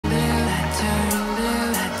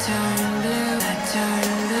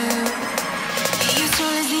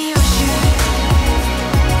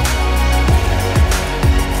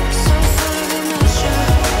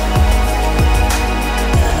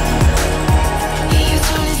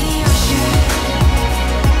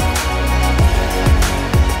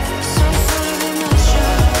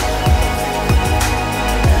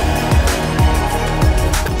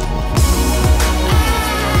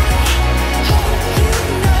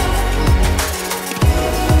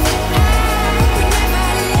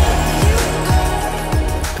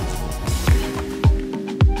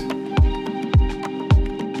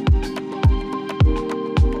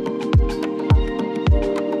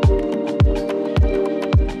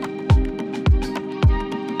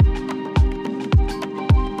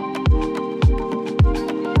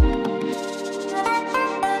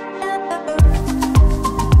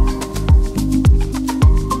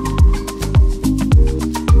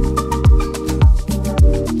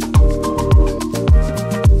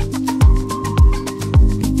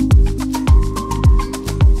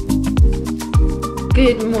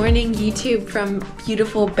YouTube from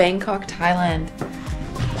beautiful Bangkok, Thailand.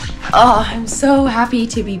 Oh, I'm so happy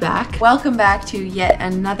to be back. Welcome back to yet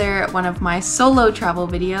another one of my solo travel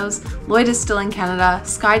videos. Lloyd is still in Canada,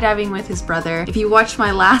 skydiving with his brother. If you watched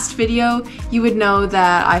my last video, you would know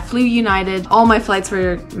that I flew United. All my flights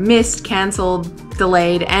were missed, canceled,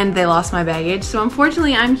 delayed, and they lost my baggage. So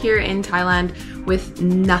unfortunately, I'm here in Thailand with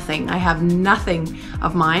nothing. I have nothing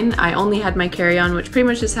of mine. I only had my carry-on, which pretty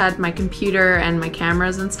much just had my computer and my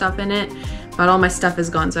cameras and stuff in it. But all my stuff is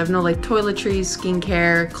gone, so I have no like toiletries,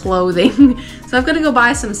 skincare, clothing. So I've got to go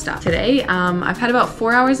buy some stuff. Today, I've had about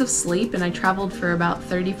 4 hours of sleep and I traveled for about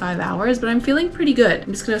 35 hours, but I'm feeling pretty good.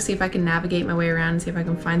 I'm just gonna see if I can navigate my way around and see if I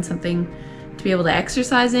can find something to be able to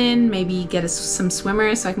exercise in, maybe get some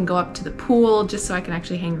swimmers so I can go up to the pool, just so I can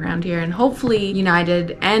actually hang around here, and hopefully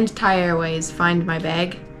United and Thai Airways find my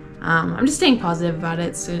bag. I'm just staying positive about it.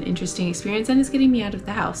 It's an interesting experience and it's getting me out of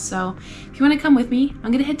the house. So if you want to come with me,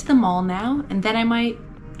 I'm gonna head to the mall now, and then I might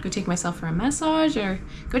go take myself for a massage or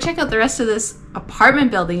go check out the rest of this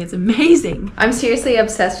apartment building. It's amazing. I'm seriously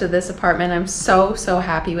obsessed with this apartment. I'm so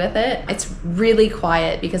happy with it. It's really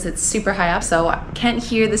quiet because it's super high up, so I can't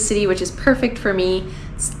hear the city, which is perfect for me.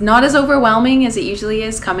 It's not as overwhelming as it usually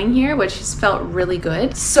is coming here, which has felt really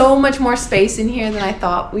good. So much more space in here than I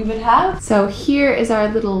thought we would have. So here is our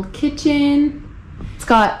little kitchen. It's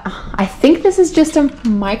got, I think this is just a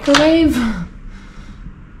microwave,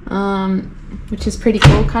 which is pretty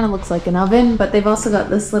cool. Kind of looks like an oven, but they've also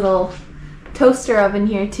got this little toaster oven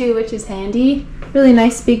here too, which is handy. Really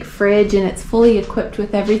nice big fridge, and it's fully equipped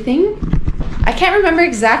with everything. I can't remember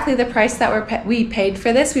exactly the price that we paid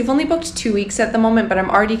for this. We've only booked 2 weeks at the moment, but I'm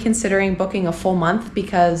already considering booking a full month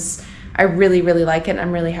because I really like it.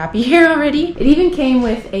 I'm really happy here already. It even came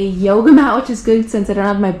with a yoga mat, which is good since I don't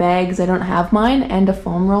have my bags. I don't have mine, and a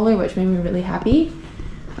foam roller, which made me really happy.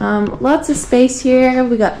 Lots of space here.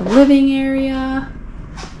 We got the living area,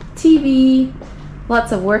 TV,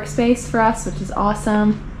 lots of workspace for us, which is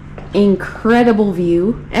awesome. Incredible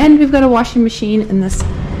view. And we've got a washing machine in this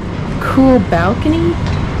cool balcony.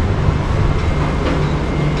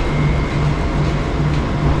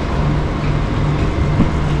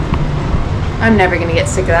 I'm never gonna get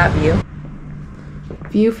sick of that view.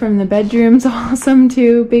 View from the bedroom's awesome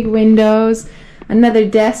too. Big windows. Another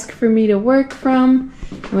desk for me to work from.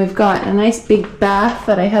 And we've got a nice big bath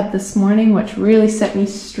that I had this morning, which really set me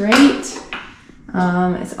straight.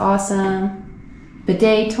 It's awesome.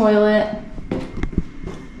 Bidet toilet.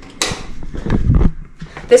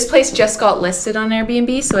 This place just got listed on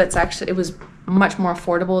Airbnb, so it was much more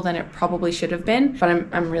affordable than it probably should have been, but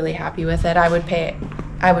I'm really happy with it. I would pay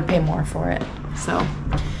more for it. So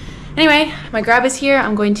anyway, my grab is here.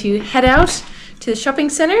 I'm going to head out to the shopping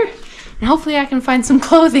center and hopefully I can find some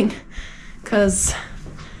clothing, because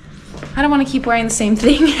I don't want to keep wearing the same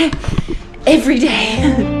thing every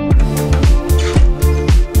day.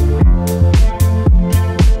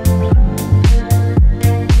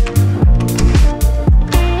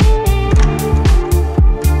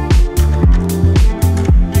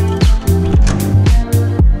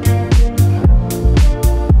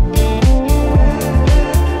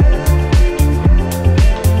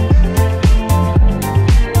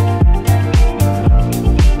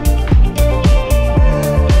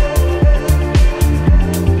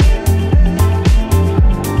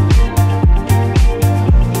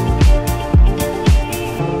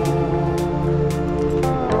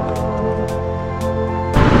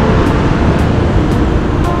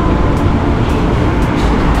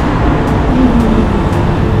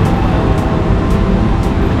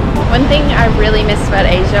 One thing I really missed about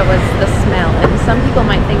Asia was the smell, and some people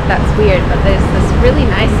might think that's weird, but there's this really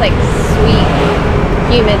nice, like, sweet,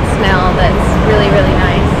 humid smell that's really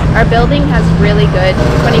nice. Our building has really good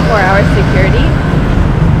 24-hour security.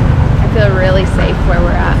 I feel really safe where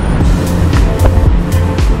we're at.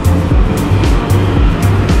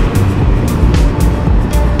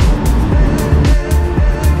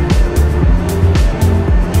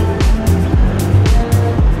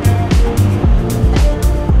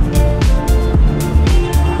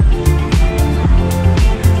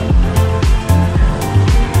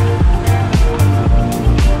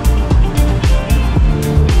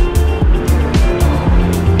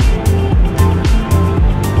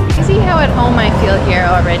 Here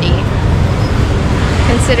already,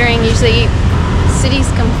 considering usually cities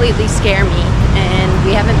completely scare me, and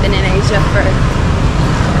we haven't been in Asia for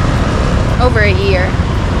over a year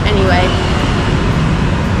anyway.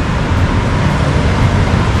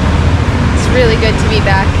 It's really good to be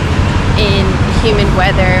back in humid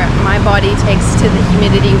weather. My body takes to the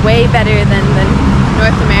humidity way better than the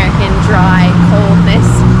North American dry coldness,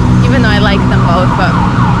 even though I like them both, but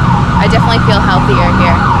I definitely feel healthier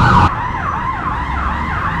here.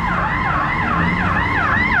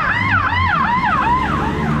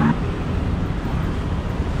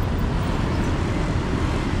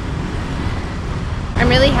 I'm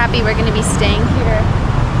really happy we're going to be staying here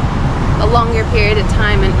a longer period of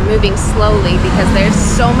time and moving slowly because there's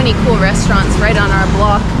so many cool restaurants right on our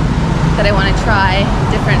block that I want to try,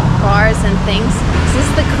 different bars and things. This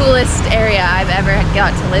is the coolest area I've ever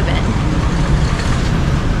got to live in.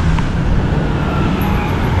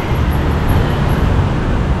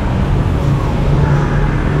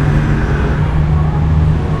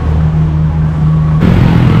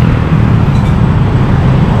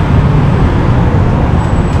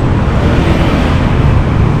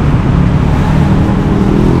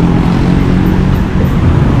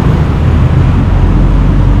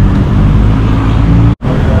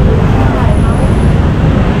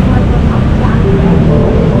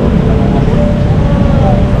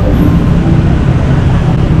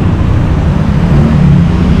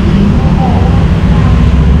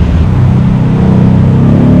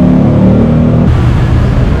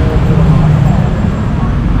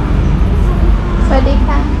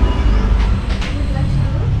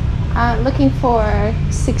 Looking for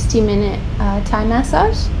 60-minute Thai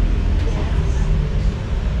massage.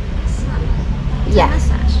 Yeah.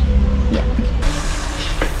 Massage. Yeah.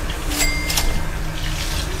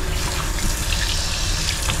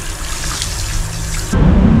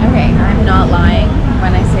 Okay, I'm not lying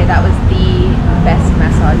when I say that was the best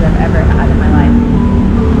massage I've ever had in my life.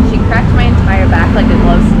 She cracked my entire back like a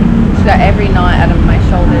glove stick. She got every knot out of my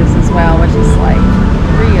shoulders as well, which is like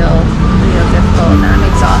real difficult, and I'm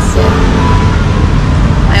exhausted.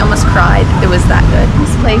 I almost cried. It was that good.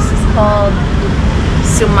 This place is called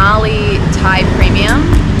Somali Thai Premium.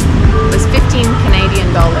 It was 15 Canadian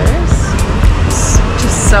dollars. It's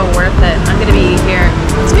just so worth it. I'm gonna be here.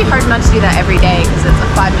 It's gonna be hard not to do that every day because it's a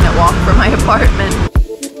 5-minute walk from my apartment.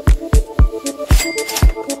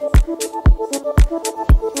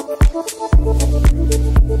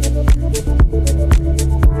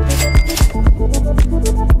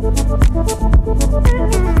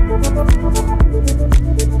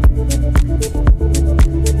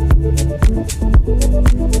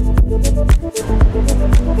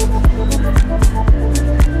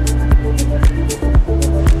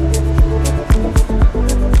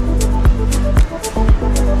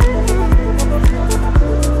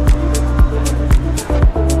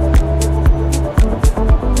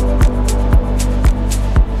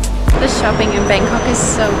 Shopping in Bangkok is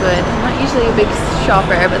so good. I'm not usually a big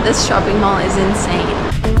shopper, but this shopping mall is insane.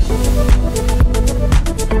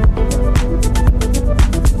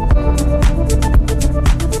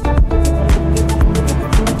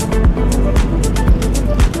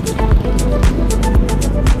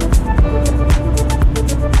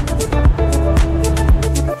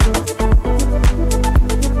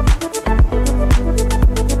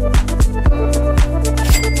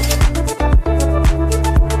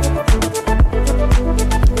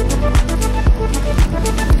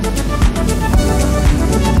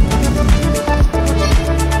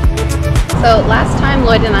 So last time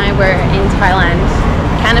Lloyd and I were in Thailand,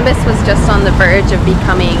 cannabis was just on the verge of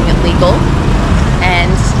becoming legal,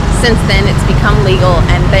 and since then it's become legal,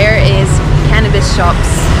 and there is cannabis shops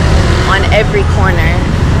on every corner.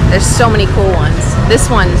 There's so many cool ones. This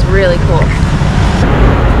one's really cool.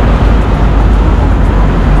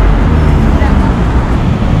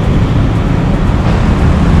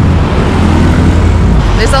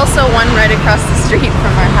 There's also one right across the street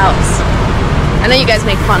from our house. I know you guys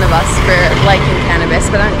make fun of us for liking cannabis,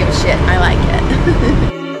 but I don't give a shit. I like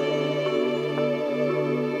it.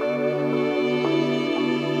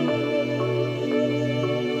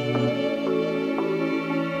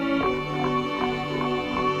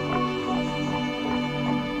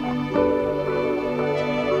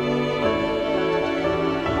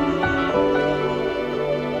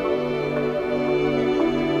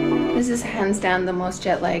 This is hands down the most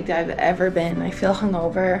jet lagged I've ever been. I feel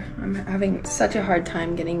hungover. I'm having such a hard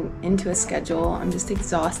time getting into a schedule. I'm just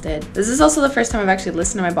exhausted. This is also the first time I've actually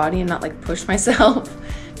listened to my body and not like pushed myself.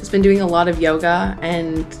 Just been doing a lot of yoga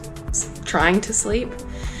and trying to sleep.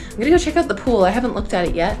 I'm gonna go check out the pool. I haven't looked at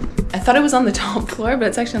it yet. I thought it was on the top floor, but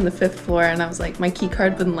it's actually on the 5th floor, and I was like, my key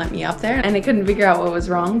card wouldn't let me up there, and I couldn't figure out what was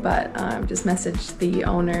wrong, but I just messaged the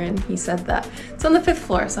owner and he said that it's on the 5th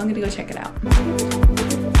floor, so I'm gonna go check it out.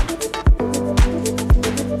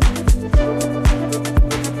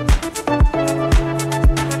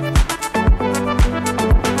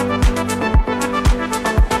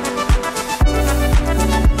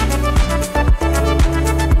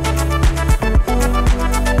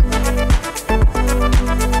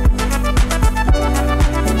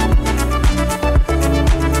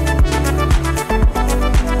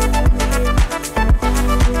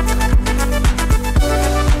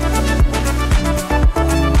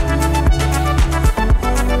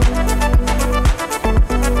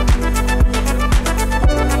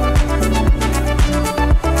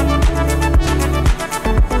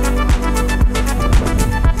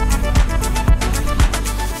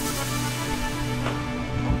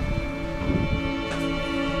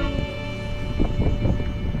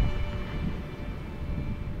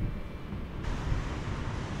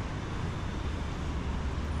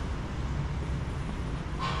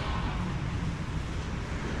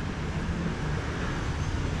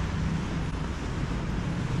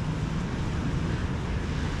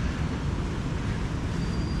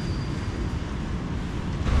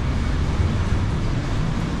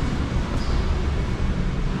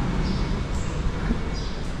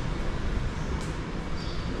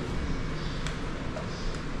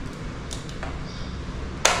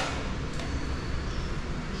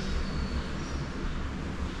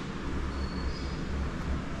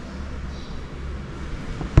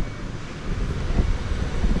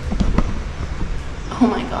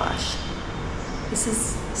 gosh. This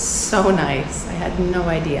is so nice. I had no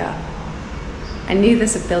idea. I knew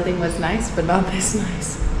this building was nice, but not this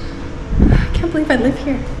nice. I can't believe I live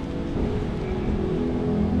here.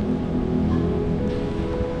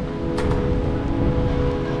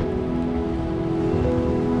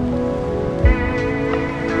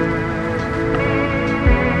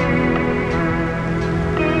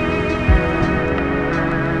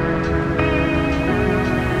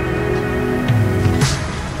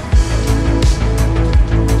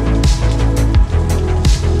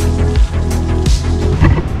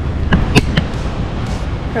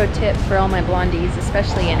 Pro tip for all my blondies,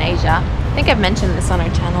 especially in Asia. I think I've mentioned this on our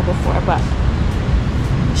channel before, but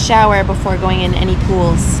shower before going in any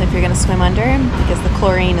pools if you're gonna swim under, because the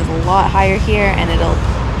chlorine is a lot higher here and it'll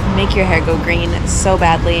make your hair go green so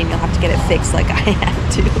badly and you'll have to get it fixed like I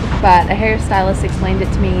had to. But a hairstylist explained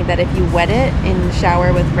it to me that if you wet it in the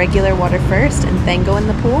shower with regular water first and then go in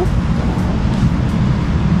the pool,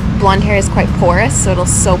 blonde hair is quite porous, so it'll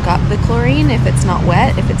soak up the chlorine if it's not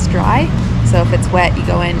wet, if it's dry. So if it's wet, you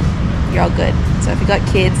go in, you're all good. So if you got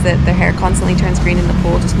kids that their hair constantly turns green in the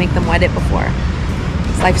pool, just make them wet it before.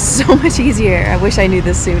 Makes life so much easier. I wish I knew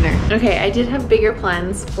this sooner. Okay, I did have bigger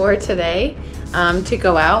plans for today to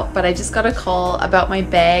go out, but I just got a call about my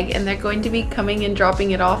bag and they're going to be coming and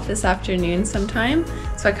dropping it off this afternoon sometime.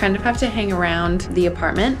 So I kind of have to hang around the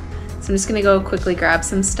apartment. So I'm just gonna go quickly grab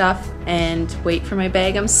some stuff and wait for my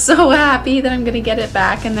bag. I'm so happy that I'm gonna get it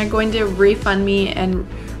back and they're going to refund me and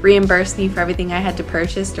reimburse me for everything I had to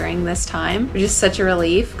purchase during this time, which is such a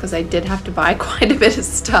relief because I did have to buy quite a bit of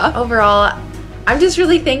stuff. Overall, I'm just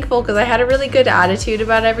really thankful because I had a really good attitude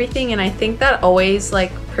about everything, and I think that always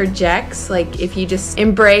like projects, like if you just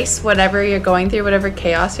embrace whatever you're going through, whatever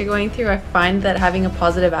chaos you're going through, I find that having a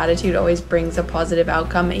positive attitude always brings a positive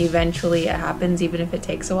outcome. Eventually it happens, even if it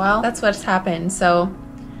takes a while. That's what's happened. So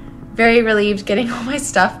very relieved getting all my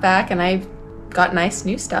stuff back, and I've got nice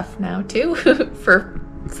new stuff now too for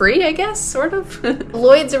free, I guess, sort of.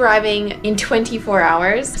 Lloyd's arriving in 24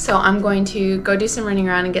 hours, so I'm going to go do some running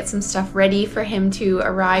around and get some stuff ready for him to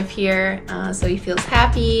arrive here, so he feels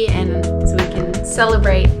happy and so we can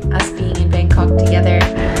celebrate us being in Bangkok together.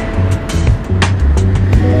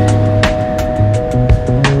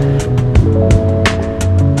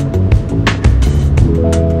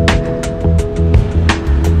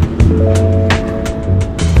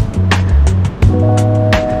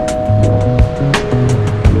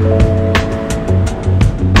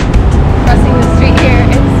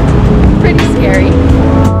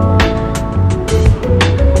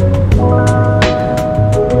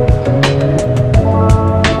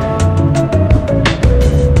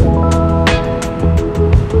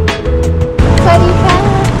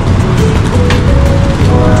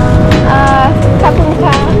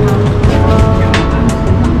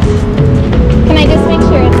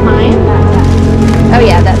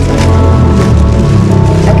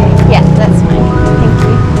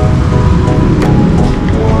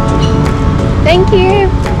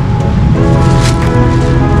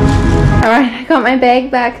 Got my bag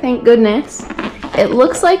back, thank goodness. It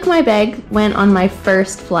looks like my bag went on my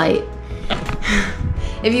first flight.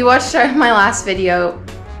 If you watched my last video,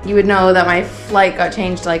 you would know that my flight got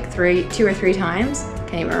changed like 2 or 3 times.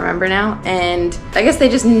 Can't even remember now. And I guess they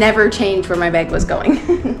just never changed where my bag was going.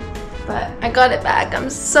 But I got it back. I'm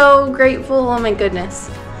so grateful, oh my goodness.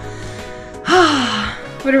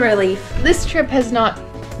 What a relief. This trip has not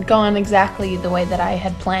gone exactly the way that I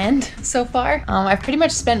had planned so far. I've pretty much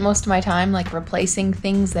spent most of my time like replacing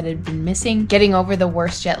things that had been missing, getting over the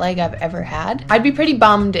worst jet lag I've ever had. I'd be pretty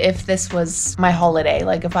bummed if this was my holiday.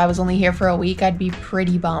 Like if I was only here for a week, I'd be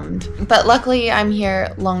pretty bummed. But luckily I'm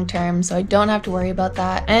here long term, so I don't have to worry about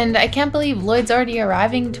that. And I can't believe Lloyd's already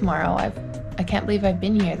arriving tomorrow. I can't believe I've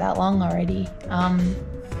been here that long already. I'm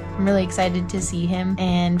really excited to see him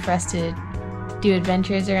and for us to do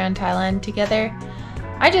adventures around Thailand together.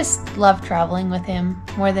 I just love traveling with him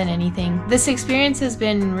more than anything. This experience has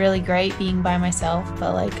been really great being by myself,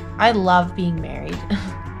 but like, I love being married.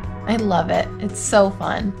 I love it. It's so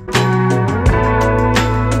fun.